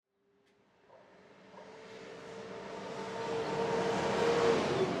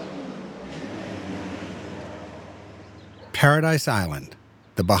Paradise Island,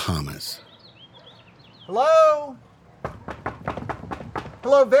 the Bahamas. Hello?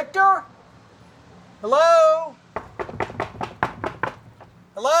 Hello, Victor? Hello?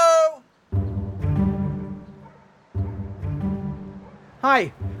 Hello?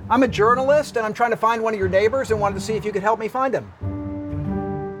 Hi, I'm a journalist and I'm trying to find one of your neighbors and wanted to see if you could help me find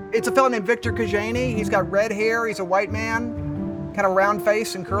him. It's a fellow named Victor Kajani. He's got red hair, he's a white man, kind of round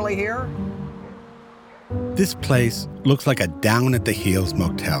face and curly hair. This place looks like a down-at-the-heels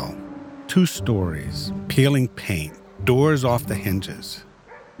motel. 2 stories, peeling paint, doors off the hinges.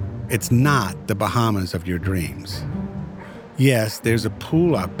 It's not the Bahamas of your dreams. Yes, there's a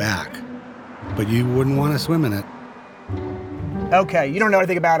pool out back, but you wouldn't want to swim in it. Okay, you don't know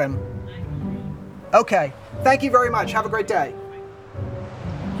anything about him. Okay, thank you very much. Have a great day.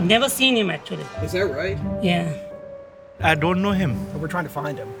 I've never seen him, actually. Is that right? Yeah. I don't know him. We're trying to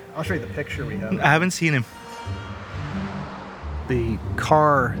find him. I'll show you the picture we have. I haven't seen him. The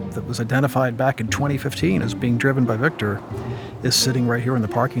car that was identified back in 2015 as being driven by Victor is sitting right here in the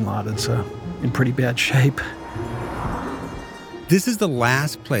parking lot. It's in pretty bad shape. This is the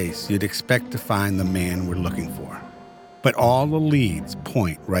last place you'd expect to find the man we're looking for. But all the leads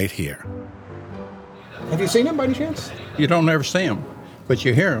point right here. Have you seen him by any chance? You don't ever see them, but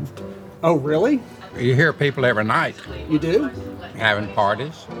you hear them. Oh, really? You hear people every night You do? having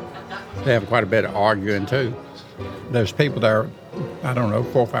parties. They have quite a bit of arguing, too. There's people there, I don't know,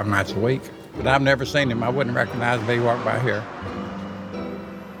 4 or 5 nights a week. But I've never seen him. I wouldn't recognize him if he walked by here.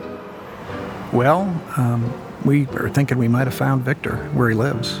 Well, we are thinking we might have found Victor where he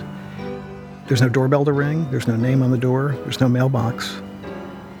lives. There's no doorbell to ring. There's no name on the door. There's no mailbox.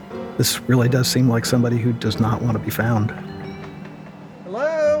 This really does seem like somebody who does not want to be found.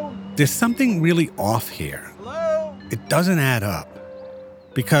 Hello? There's something really off here. Hello? It doesn't add up.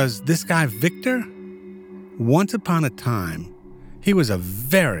 Because this guy, Victor, once upon a time, he was a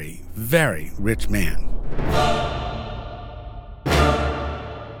very, very rich man.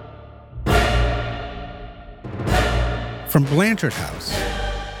 From Blanchard House,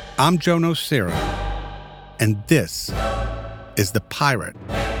 I'm Joe Nocera, and this is The Pirate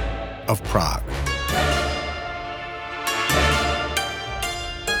of Prague.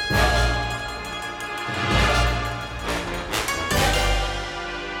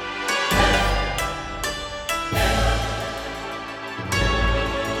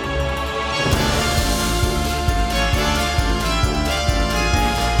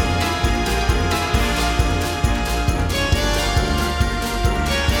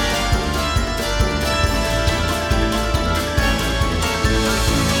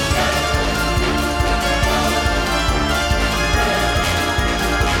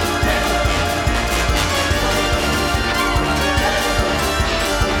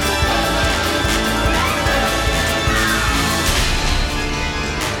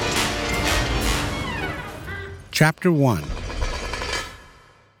 Chapter 1.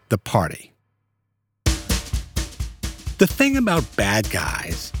 The Party. The thing about bad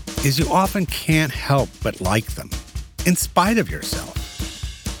guys is you often can't help but like them, in spite of yourself.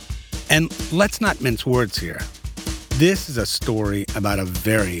 And let's not mince words here. This is a story about a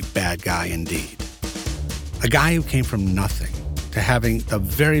very bad guy indeed. A guy who came from nothing to having the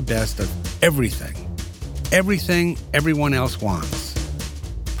very best of everything. Everything everyone else wants.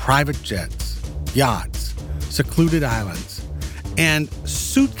 Private jets, yachts, secluded islands, and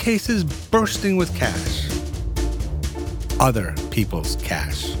suitcases bursting with cash. Other people's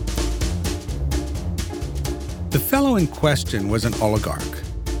cash. The fellow in question was an oligarch.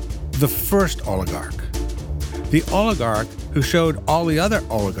 The first oligarch. The oligarch who showed all the other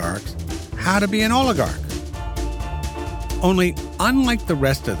oligarchs how to be an oligarch. Only, unlike the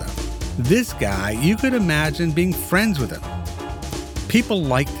rest of them, this guy, you could imagine being friends with him. People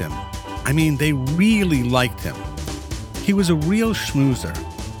liked him. I mean, they really liked him. He was a real schmoozer,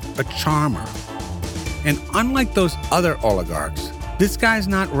 a charmer. And unlike those other oligarchs, this guy's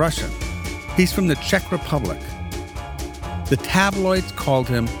not Russian. He's from the Czech Republic. The tabloids called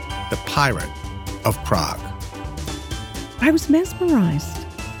him the Pirate of Prague. I was mesmerized.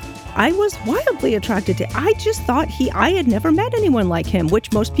 I was wildly attracted to him. I just thought I had never met anyone like him,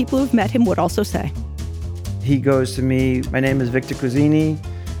 which most people who've met him would also say. He goes to me, my name is Victor Kuzini.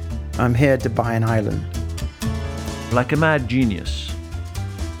 I'm here to buy an island. Like a mad genius,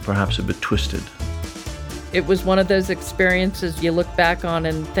 perhaps a bit twisted. It was one of those experiences you look back on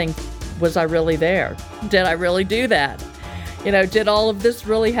and think, was I really there? Did I really do that? You know, did all of this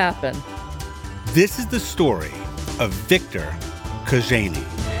really happen? This is the story of Victor Kajani.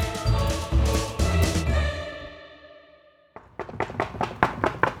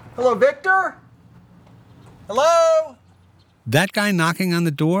 Hello, Victor? Hello? That guy knocking on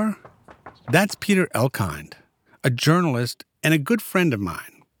the door? That's Peter Elkind, a journalist and a good friend of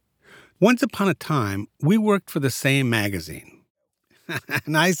mine. Once upon a time, we worked for the same magazine.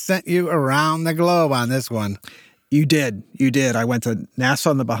 And I sent you around the globe on this one. You did. I went to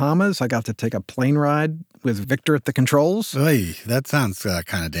Nassau in the Bahamas. I got to take a plane ride with Victor at the controls. Oy, that sounds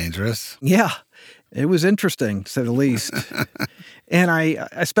kind of dangerous. Yeah, it was interesting, to say the least. And I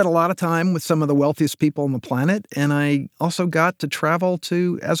spent a lot of time with some of the wealthiest people on the planet, and I also got to travel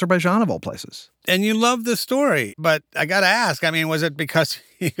to Azerbaijan, of all places. And you love the story, but I got to ask, was it because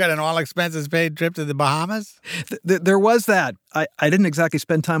you got an all-expenses-paid trip to the Bahamas? There was that. I didn't exactly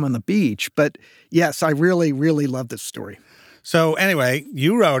spend time on the beach, but yes, I really, really love this story. So anyway,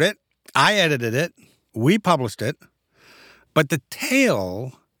 you wrote it, I edited it, we published it, but the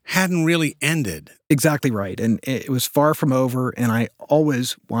tale hadn't really ended. Exactly right. And it was far from over, and I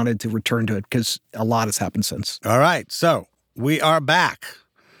always wanted to return to it because a lot has happened since. All right, so we are back.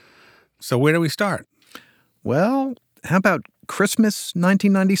 So where do we start? Well, how about Christmas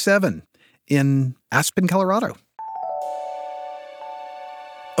 1997 in Aspen, Colorado?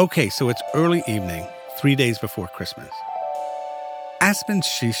 Okay, so it's early evening, 3 days before Christmas. Aspen's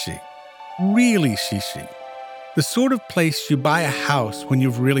shishi. Really shishi. The sort of place you buy a house when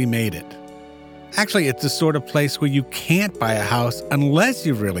you've really made it. Actually, it's the sort of place where you can't buy a house unless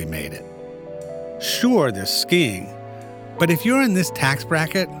you've really made it. Sure, there's skiing, but if you're in this tax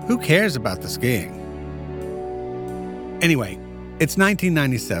bracket, who cares about the skiing? Anyway, it's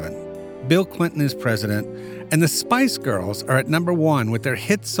 1997. Bill Clinton is president, and the Spice Girls are at #1 with their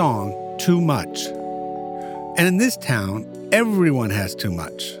hit song, Too Much. And in this town, everyone has too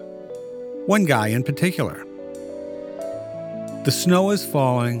much. One guy in particular. The snow is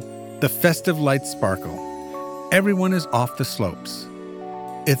falling, the festive lights sparkle. Everyone is off the slopes.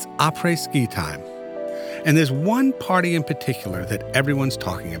 It's après-ski time. And there's one party in particular that everyone's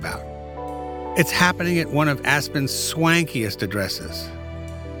talking about. It's happening at one of Aspen's swankiest addresses.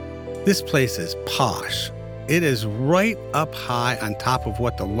 This place is posh. It is right up high on top of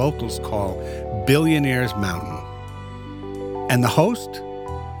what the locals call Billionaire's Mountain. And the host?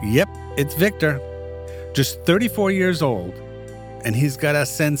 Yep, it's Victor. Just 34 years old. And he's got a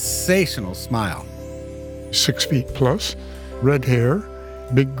sensational smile. 6 feet plus, red hair,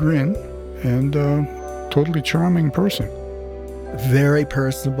 big grin, and totally charming person. Very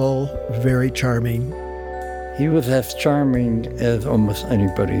personable, very charming. He was as charming as almost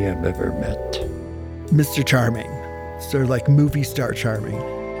anybody I've ever met. Mr. Charming, sort of like movie star charming.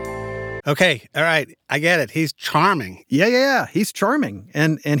 Okay, all right, I get it. He's charming. Yeah, he's charming,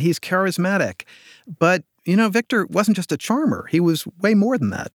 and he's charismatic. But Victor wasn't just a charmer. He was way more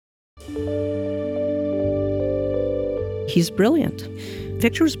than that. He's brilliant.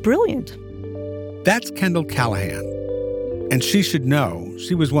 Victor's brilliant. That's Kendall Callahan. And she should know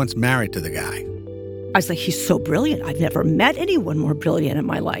she was once married to the guy. I was like, he's so brilliant. I've never met anyone more brilliant in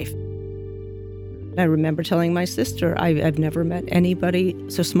my life. I remember telling my sister, I've never met anybody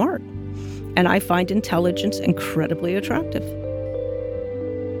so smart. And I find intelligence incredibly attractive.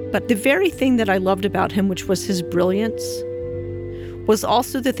 But the very thing that I loved about him, which was his brilliance, was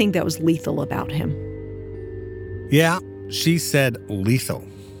also the thing that was lethal about him. Yeah, she said lethal.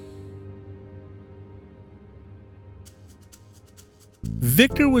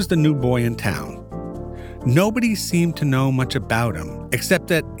 Victor was the new boy in town. Nobody seemed to know much about him, except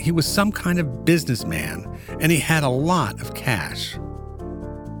that he was some kind of businessman, and he had a lot of cash.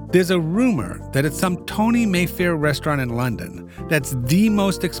 There's a rumor that at some Tony Mayfair restaurant in London, that's the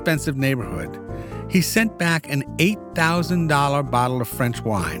most expensive neighborhood, he sent back an $8,000 bottle of French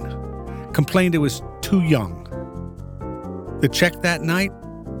wine, complained it was too young. The check that night,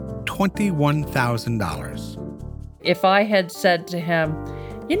 $21,000. If I had said to him,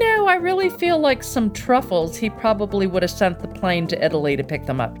 I really feel like some truffles, he probably would have sent the plane to Italy to pick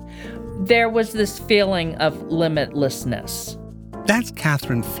them up. There was this feeling of limitlessness. That's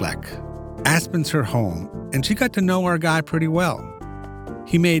Catherine Fleck. Aspen's her home, and she got to know our guy pretty well.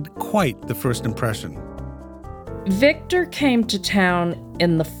 He made quite the first impression. Victor came to town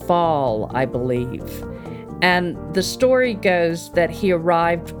in the fall, I believe. And the story goes that he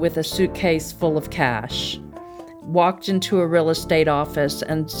arrived with a suitcase full of cash, walked into a real estate office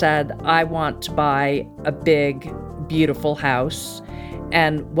and said, I want to buy a big, beautiful house.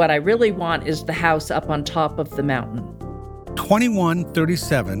 And what I really want is the house up on top of the mountain.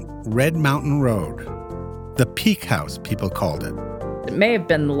 2137 Red Mountain Road. The Peak House, people called it. It may have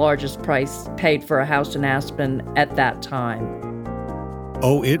been the largest price paid for a house in Aspen at that time.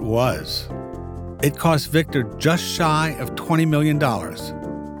 Oh, it was. It cost Victor just shy of $20 million.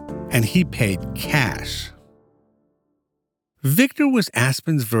 And he paid cash. Victor was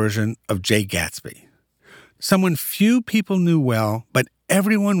Aspen's version of Jay Gatsby, someone few people knew well, but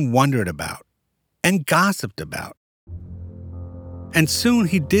everyone wondered about and gossiped about. And soon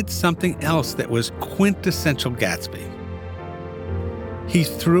he did something else that was quintessential Gatsby. He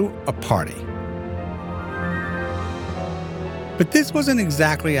threw a party. But this wasn't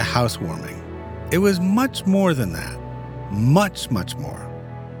exactly a housewarming. It was much more than that. Much, much more.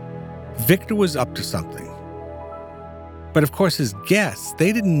 Victor was up to something. But of course, his guests,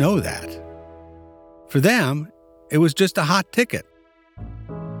 they didn't know that. For them, it was just a hot ticket.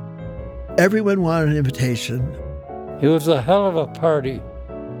 Everyone wanted an invitation. It was a hell of a party.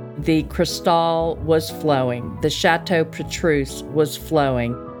 The Cristal was flowing. The Chateau Petrus was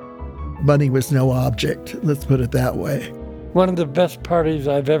flowing. Money was no object, let's put it that way. One of the best parties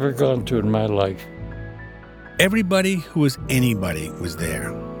I've ever gone to in my life. Everybody who was anybody was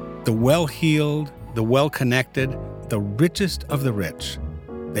there. The well-heeled, the well-connected, the richest of the rich.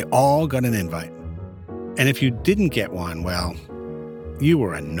 They all got an invite. And if you didn't get one, well, you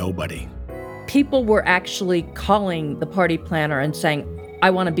were a nobody. People were actually calling the party planner and saying,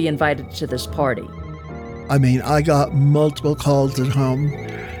 I want to be invited to this party. I mean, I got multiple calls at home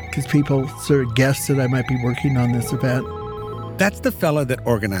because people sort of guessed that I might be working on this event. That's the fella that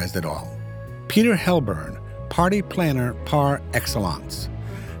organized it all. Peter Helburn, party planner par excellence.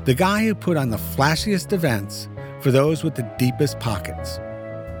 The guy who put on the flashiest events for those with the deepest pockets.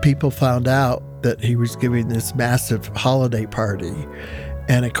 People found out that he was giving this massive holiday party.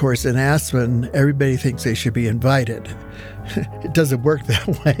 And of course, in Aspen, everybody thinks they should be invited. It doesn't work that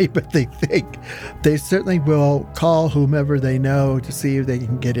way, but they think. They certainly will call whomever they know to see if they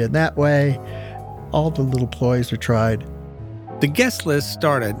can get in that way. All the little ploys are tried. The guest list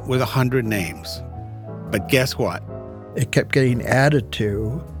started with 100 names. But guess what? It kept getting added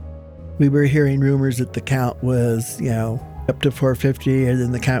to. We were hearing rumors that the count was, up to 450, and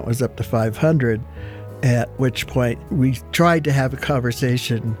then the count was up to 500. At which point we tried to have a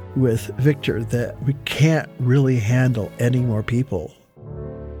conversation with Victor that we can't really handle any more people.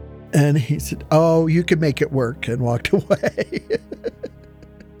 And he said, "Oh, you can make it work," and walked away.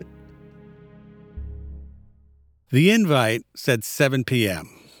 The invite said 7 p.m.,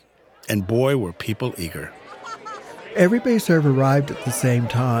 and boy, were people eager. Everybody sort of arrived at the same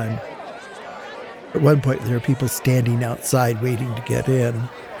time. At one point, there were people standing outside waiting to get in,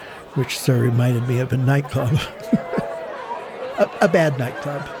 which sort of reminded me of a nightclub. a bad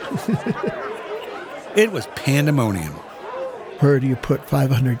nightclub. It was pandemonium. Where do you put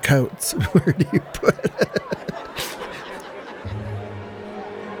 500 coats? Where do you put it?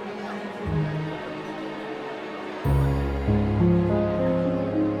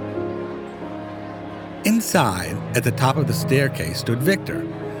 Inside, at the top of the staircase, stood Victor,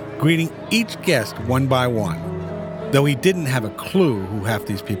 greeting each guest one by one, though he didn't have a clue who half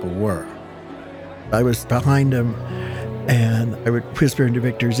these people were. I was behind him, and I would whisper into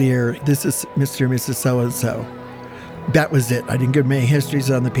Victor's ear, "This is Mr. and Mrs. So-and-so." That was it. I didn't give him any histories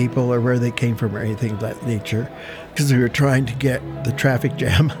on the people or where they came from or anything of that nature, because we were trying to get the traffic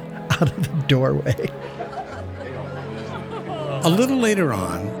jam out of the doorway. A little later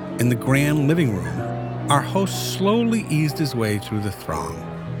on, in the grand living room, our host slowly eased his way through the throng.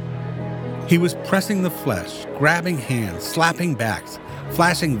 He was pressing the flesh, grabbing hands, slapping backs,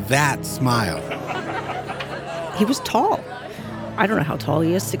 flashing that smile. He was tall. I don't know how tall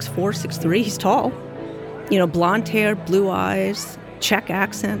he is, 6'4", 6'3", he's tall. Blonde hair, blue eyes, Czech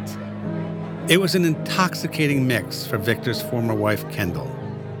accent. It was an intoxicating mix for Victor's former wife, Kendall.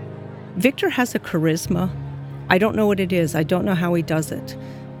 Victor has a charisma. I don't know what it is. I don't know how he does it.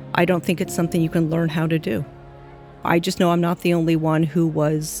 I don't think it's something you can learn how to do. I just know I'm not the only one who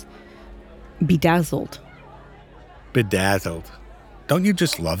was bedazzled. Bedazzled. Don't you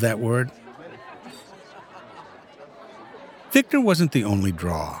just love that word? Victor wasn't the only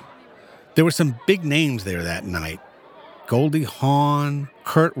draw. There were some big names there that night. Goldie Hawn,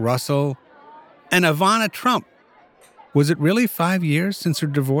 Kurt Russell, and Ivana Trump. Was it really 5 years since her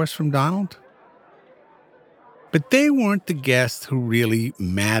divorce from Donald? But they weren't the guests who really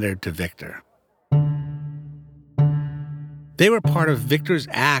mattered to Victor. They were part of Victor's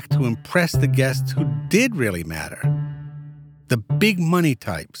act to impress the guests who did really matter. The big money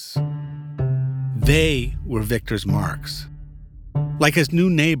types. They were Victor's marks. Like his new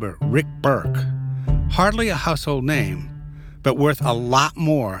neighbor, Rick Burke. Hardly a household name, but worth a lot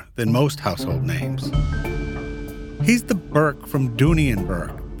more than most household names. He's the Burke from Dooney &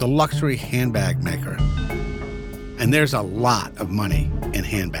 Burke, the luxury handbag maker. And there's a lot of money in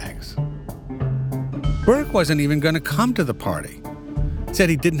handbags. Burke wasn't even going to come to the party. Said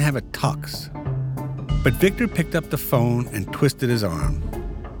he didn't have a tux. But Victor picked up the phone and twisted his arm.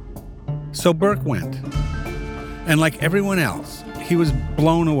 So Burke went. And like everyone else, he was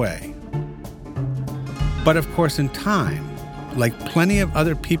blown away. But of course, in time, like plenty of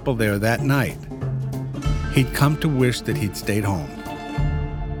other people there that night, he'd come to wish that he'd stayed home.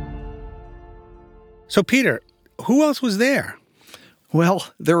 So, Peter, who else was there? Well,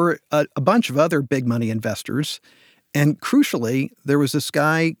 there were a bunch of other big money investors. And crucially, there was this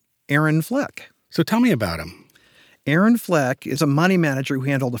guy, Aaron Fleck. So tell me about him. Aaron Fleck is a money manager who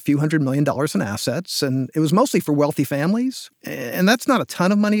handled a few $100 million in assets, and it was mostly for wealthy families. And that's not a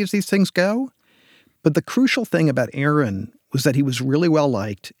ton of money as these things go. But the crucial thing about Aaron was that he was really well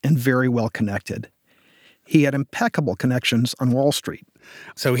liked and very well connected. He had impeccable connections on Wall Street.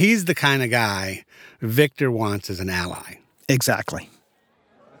 So he's the kind of guy Victor wants as an ally. Exactly.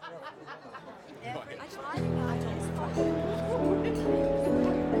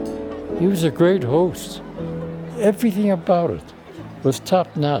 He was a great host. Everything about it was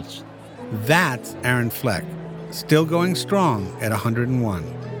top notch. That's Aaron Fleck, still going strong at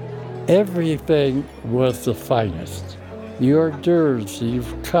 101. Everything was the finest. The hors d'oeuvres, the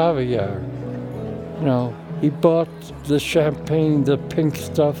caviar. You know, he bought the champagne, the pink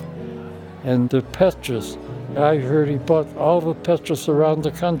stuff, and the Petrus. I heard he bought all the Petrus around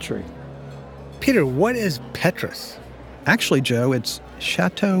the country. Peter, what is Petrus? Actually, Joe, it's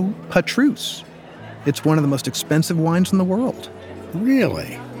Chateau Petrus. It's one of the most expensive wines in the world.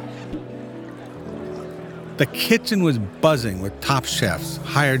 Really? The kitchen was buzzing with top chefs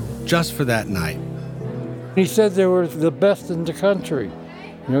hired just for that night. He said they were the best in the country.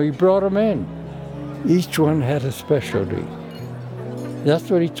 You know, he brought them in. Each one had a specialty. That's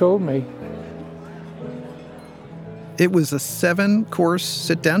what he told me. It was a 7-course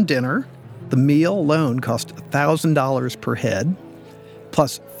sit-down dinner. The meal alone cost $1,000 per head,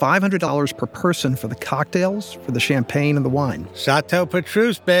 plus $500 per person for the cocktails, for the champagne, and the wine. Chateau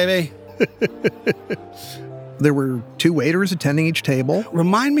Petrus, baby. There were 2 waiters attending each table.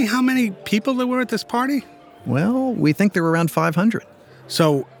 Remind me how many people there were at this party? Well, we think there were around 500.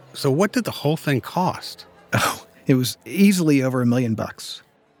 So what did the whole thing cost? Oh, it was easily over $1 million.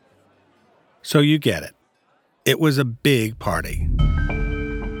 So you get it. It was a big party.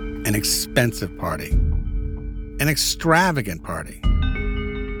 An expensive party. An extravagant party.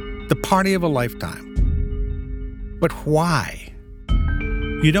 The party of a lifetime. But why?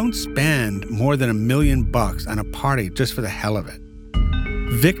 You don't spend more than $1 million on a party just for the hell of it.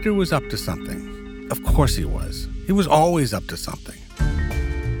 Victor was up to something. Of course he was. He was always up to something.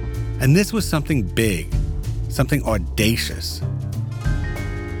 And this was something big, something audacious.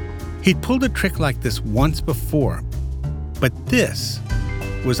 He'd pulled a trick like this once before, but this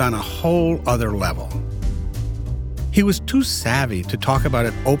was on a whole other level. He was too savvy to talk about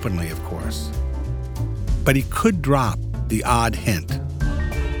it openly, of course, but he could drop the odd hint.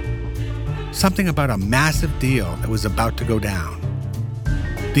 Something about a massive deal that was about to go down.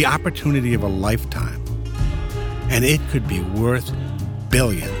 The opportunity of a lifetime. And it could be worth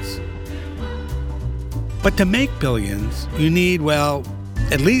billions. But to make billions, you need, well,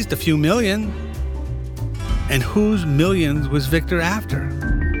 at least a few million. And whose millions was Victor after?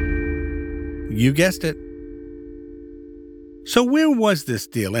 You guessed it. So where was this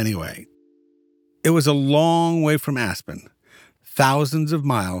deal anyway? It was a long way from Aspen, thousands of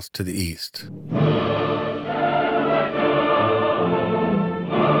miles to the east.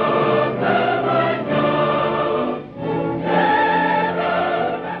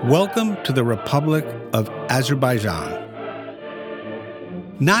 Welcome to the Republic of Azerbijani.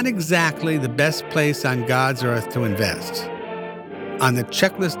 Not exactly the best place on God's earth to invest. On the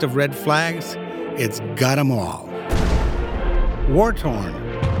checklist of red flags, it's got 'em all. War-torn.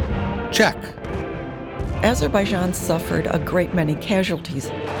 Check. Azerbaijan suffered a great many casualties.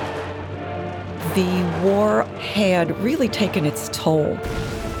 The war had really taken its toll.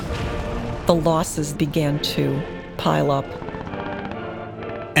 The losses began to pile up.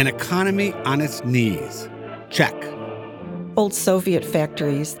 An economy on its knees. Check. Old Soviet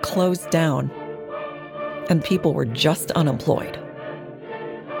factories closed down, and people were just unemployed.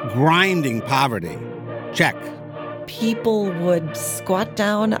 Grinding poverty. Check. People would squat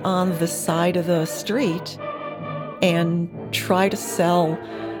down on the side of the street and try to sell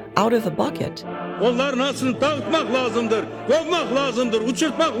out of the bucket.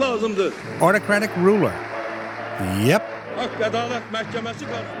 Autocratic ruler. Yep.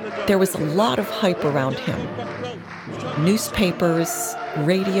 There was a lot of hype around him. Newspapers,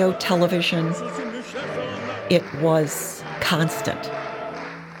 radio, television. It was constant.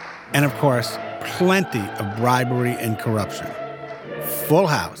 And of course, plenty of bribery and corruption. Full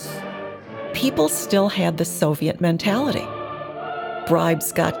house. people still had the Soviet mentality.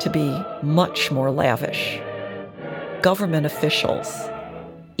 Bribes got to be much more lavish. Government officials,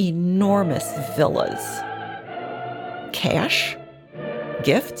 enormous villas, cash,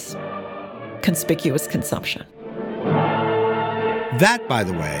 gifts, conspicuous consumption. That, by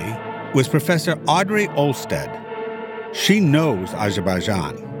the way, was Professor Audrey Olsted. She knows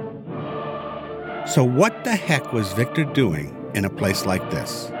Azerbaijan. So what the heck was Victor doing in a place like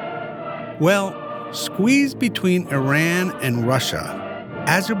this? Well, squeezed between Iran and Russia,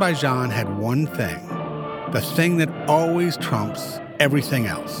 Azerbaijan had one thing, the thing that always trumps everything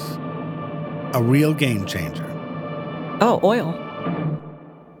else. A real game changer. Oh, oil.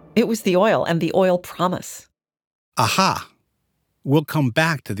 It was the oil and the oil promise. Aha! We'll come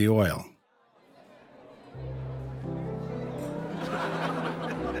back to the oil.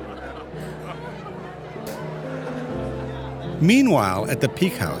 Meanwhile, at the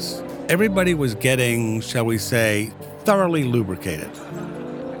Peak House, everybody was getting, shall we say, thoroughly lubricated.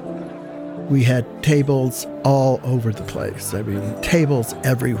 We had tables all over the place. I mean, tables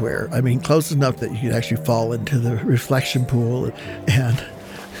everywhere. I mean, close enough that you could actually fall into the reflection pool. And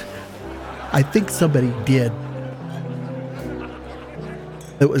I think somebody did.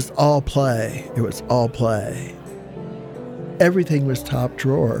 It was all play. It was all play. Everything was top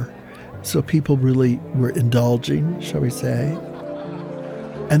drawer. So people really were indulging, shall we say.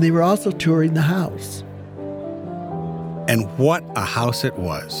 And they were also touring the house. And what a house it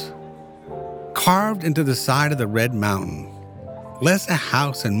was. Carved into the side of the Red Mountain, less a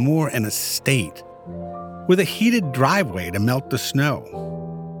house and more an estate, with a heated driveway to melt the snow.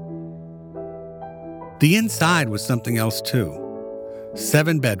 The inside was something else too.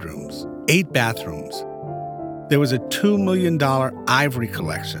 7 bedrooms, 8 bathrooms. There was a $2 million ivory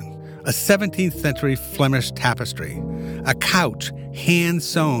collection, a 17th century Flemish tapestry, a couch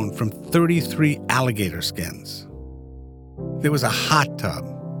hand-sewn from 33 alligator skins. There was a hot tub,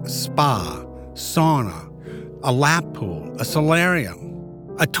 a spa, sauna, a lap pool, a solarium,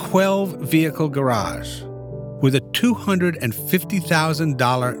 a 12-vehicle garage with a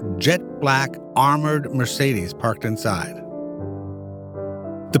 $250,000 jet black armored Mercedes parked inside.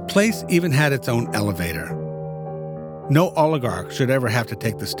 The place even had its own elevator. No oligarch should ever have to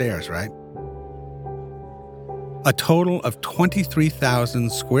take the stairs, right? A total of 23,000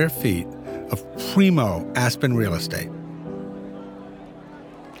 square feet of primo Aspen real estate.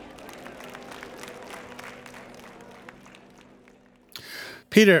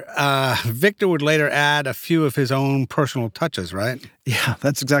 Peter, Victor would later add a few of his own personal touches, right? Yeah,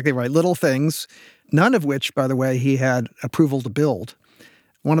 that's exactly right. Little things, none of which, by the way, he had approval to build.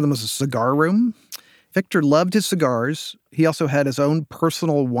 One of them was a cigar room. Victor loved his cigars. He also had his own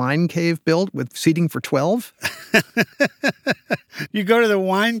personal wine cave built with seating for 12. You go to the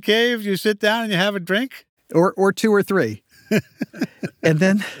wine cave, you sit down and you have a drink? Or 2 or 3. And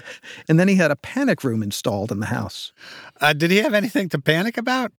then he had a panic room installed in the house. Did he have anything to panic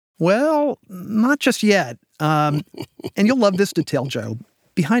about? Well, not just yet. And you'll love this detail, Joe.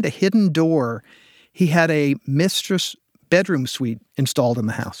 Behind a hidden door, he had a mistress bedroom suite installed in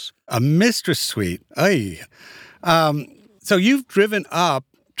the house. A mistress suite? Ay. So you've driven up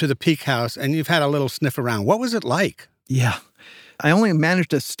to the Peak House and you've had a little sniff around. What was it like? Yeah. I only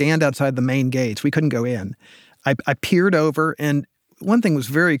managed to stand outside the main gates. We couldn't go in. I peered over, and one thing was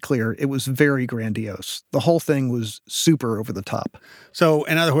very clear. It was very grandiose. The whole thing was super over the top. So,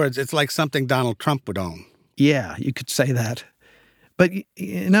 in other words, it's like something Donald Trump would own. Yeah, you could say that. But,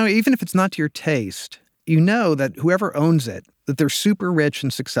 you know, even if it's not to your taste, you know that whoever owns it, that they're super rich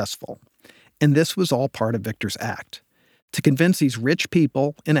and successful. And this was all part of Victor's act, to convince these rich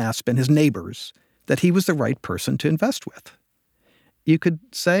people in Aspen, his neighbors, that he was the right person to invest with. You could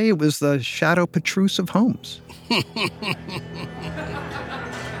say it was the Shadow Petrus of homes.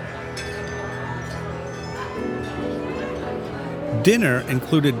 Dinner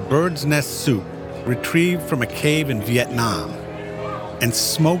included bird's nest soup retrieved from a cave in Vietnam and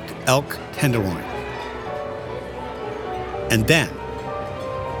smoked elk tenderloin. And then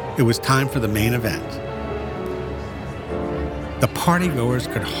it was time for the main event. The partygoers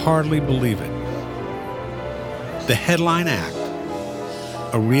could hardly believe it. The headline act,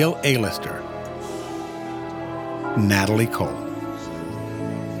 a real A-lister, Natalie Cole.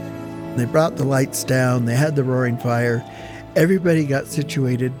 They brought the lights down. They had the roaring fire. Everybody got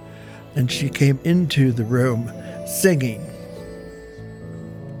situated, and she came into the room singing.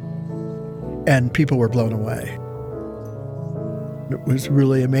 And people were blown away. It was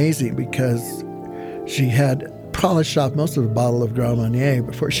really amazing because she had polished off most of the bottle of Grand Marnier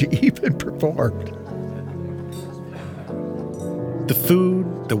before she even performed. The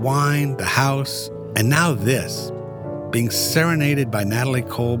food, the wine, the house, and now this, being serenaded by Natalie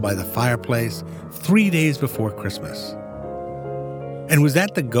Cole by the fireplace 3 days before Christmas. And was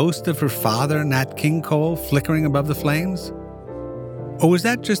that the ghost of her father, Nat King Cole, flickering above the flames? Or was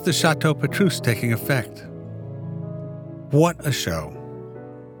that just the Chateau Petrus taking effect? What a show.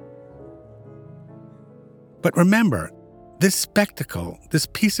 But remember, this spectacle, this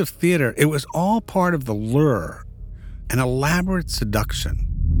piece of theater, it was all part of the lure, an elaborate seduction.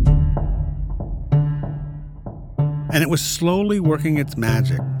 And it was slowly working its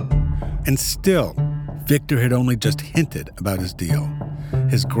magic. And still, Victor had only just hinted about his deal,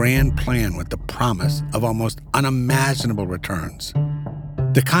 his grand plan with the promise of almost unimaginable returns.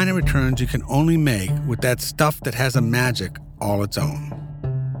 The kind of returns you can only make with that stuff that has a magic all its own.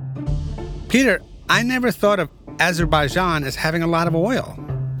 Peter, I never thought of Azerbaijan as having a lot of oil.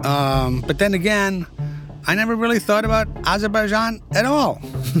 But then again, I never really thought about Azerbaijan at all.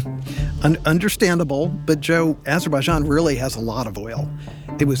 Understandable, but Joe, Azerbaijan really has a lot of oil.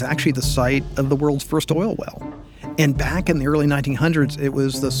 It was actually the site of the world's first oil well. And back in the early 1900s, it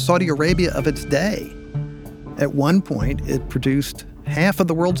was the Saudi Arabia of its day. At one point, it produced half of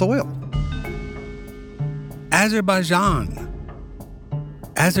the world's oil. Azerbaijan.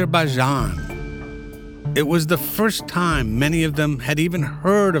 It was the first time many of them had even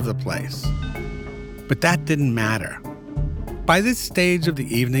heard of the place. But that didn't matter. By this stage of the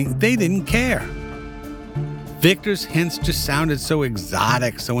evening, they didn't care. Victor's hints just sounded so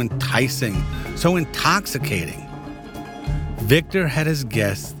exotic, so enticing, so intoxicating. Victor had his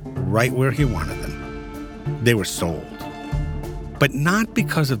guests right where he wanted them. They were sold. But not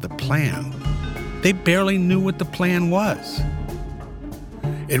because of the plan. They barely knew what the plan was.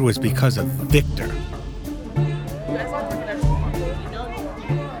 It was because of Victor.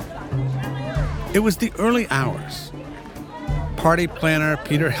 It was the early hours. Party planner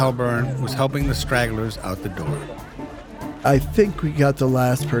Peter Helburn was helping the stragglers out the door. I think we got the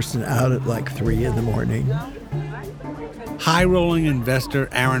last person out at like 3 a.m. High-rolling investor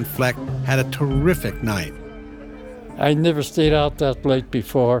Aaron Fleck had a terrific night. I never stayed out that late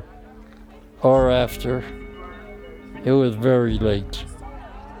before or after. It was very late.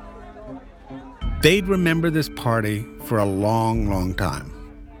 They'd remember this party for a long, long time.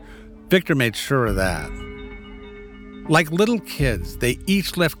 Victor made sure of that. Like little kids, they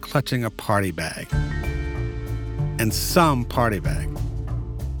each left clutching a party bag. And some party bag.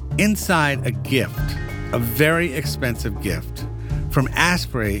 Inside a gift, a very expensive gift, from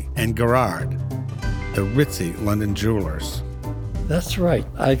Asprey and Gerard, the ritzy London jewelers. That's right.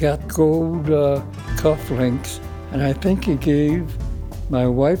 I got gold cufflinks, and I think he gave my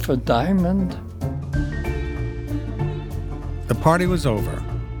wife a diamond. The party was over.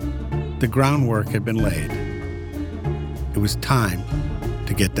 The groundwork had been laid. It was time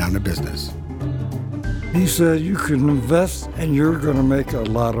to get down to business. He said, you can invest and you're going to make a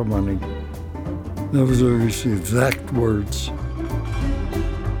lot of money. Those are his exact words.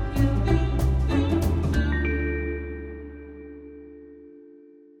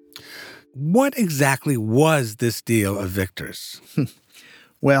 What exactly was this deal of Victor's?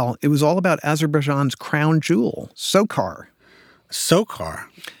 Well, it was all about Azerbaijan's crown jewel, SOCAR. SOCAR?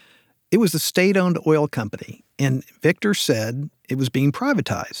 It was a state-owned oil company, and Victor said it was being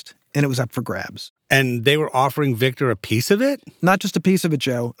privatized, and it was up for grabs. And they were offering Victor a piece of it? Not just a piece of it,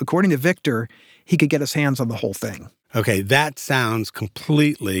 Joe. According to Victor, he could get his hands on the whole thing. Okay, that sounds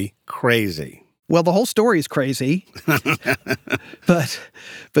completely crazy. Well, the whole story is crazy. But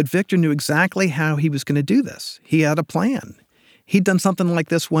Victor knew exactly how he was going to do this. He had a plan. He'd done something like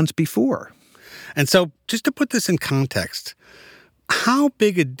this once before. And so, just to put this in context, how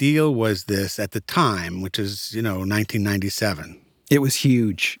big a deal was this at the time, which is, 1997? It was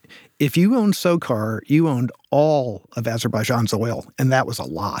huge. If you owned SOCAR, you owned all of Azerbaijan's oil, and that was a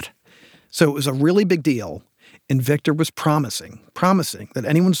lot. So it was a really big deal, and Victor was promising that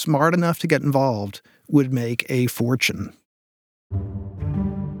anyone smart enough to get involved would make a fortune.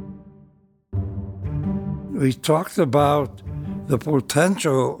 We talked about the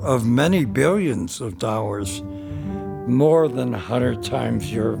potential of many billions of dollars, more than 100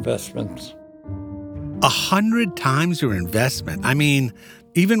 times your investment. 100 times your investment? I mean,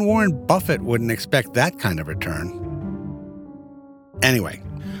 even Warren Buffett wouldn't expect that kind of return. Anyway,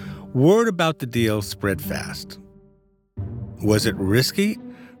 word about the deal spread fast. Was it risky?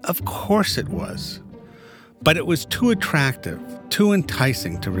 Of course it was. But it was too attractive, too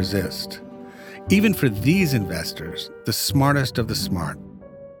enticing to resist. Even for these investors, the smartest of the smart.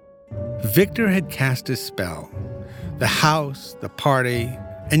 Victor had cast his spell. The house, the party,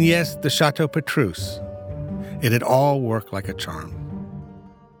 and yes, the Chateau Petrus. It had all worked like a charm.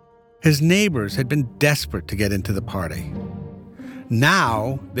 His neighbors had been desperate to get into the party.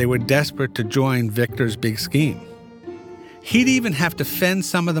 Now they were desperate to join Victor's big scheme. He'd even have to fend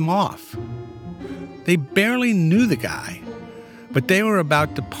some of them off. They barely knew the guy, but they were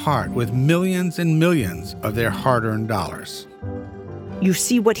about to part with millions and millions of their hard-earned dollars. You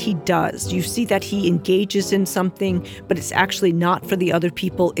see what he does. You see that he engages in something, but it's actually not for the other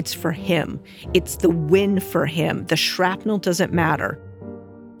people. It's for him. It's the win for him. The shrapnel doesn't matter.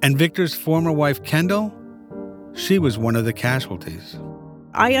 And Victor's former wife, Kendall, she was one of the casualties.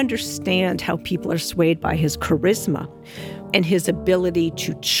 I understand how people are swayed by his charisma and his ability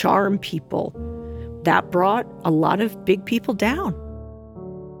to charm people. That brought a lot of big people down.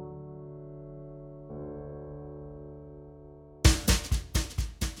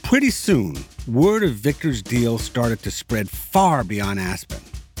 Pretty soon, word of Victor's deal started to spread far beyond Aspen.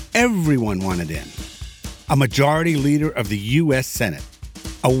 Everyone wanted in. A majority leader of the U.S. Senate,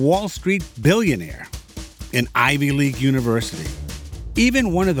 a Wall Street billionaire, an Ivy League university,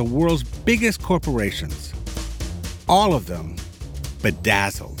 even one of the world's biggest corporations. All of them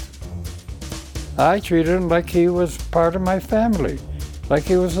bedazzled. I treated him like he was part of my family, like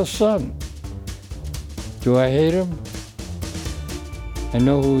he was a son. Do I hate him? I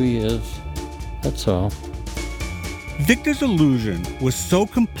know who he is. That's all. Victor's illusion was so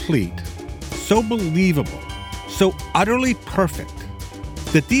complete, so believable, so utterly perfect,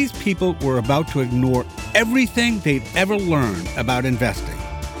 that these people were about to ignore everything they'd ever learned about investing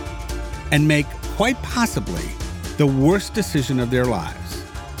and make, quite possibly, the worst decision of their lives.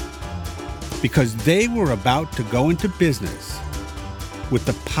 Because they were about to go into business with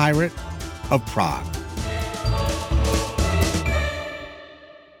the Pirate of Prague.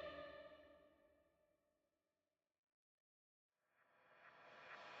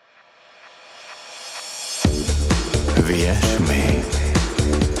 Věř mi,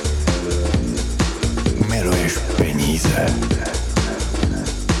 miluješ peníze,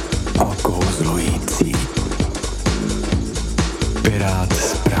 okouzlující, pirát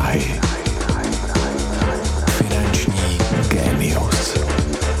z Prahy, finanční génius,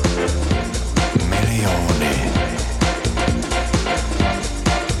 miliony,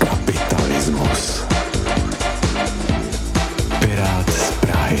 kapitalismus, pirát z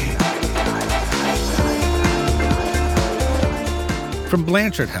Prahy. From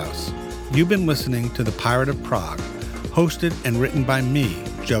Blanchard House, you've been listening to The Pirate of Prague, hosted and written by me,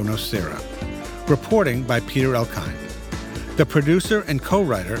 Joe Nocera. Reporting by Peter Elkind. The producer and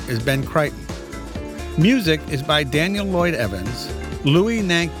co-writer is Ben Crichton. Music is by Daniel Lloyd Evans, Louis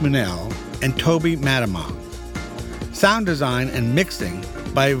Nank Munell, and Toby Matamong. Sound design and mixing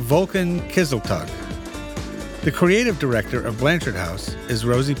by Volkan Kizeltug. The creative director of Blanchard House is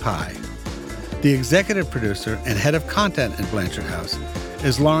Rosie Pye. The executive producer and head of content at Blanchard House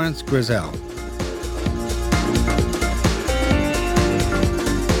is Lawrence Grizel.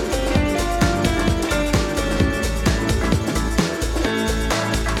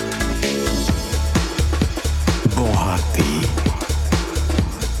 Bohatý,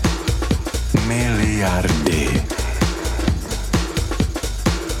 miliardy,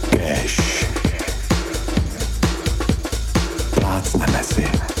 cash, plácneme si.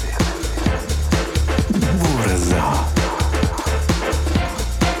 Burza,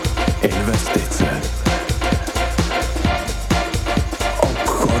 investice,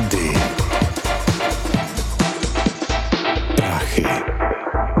 obchody, prachy.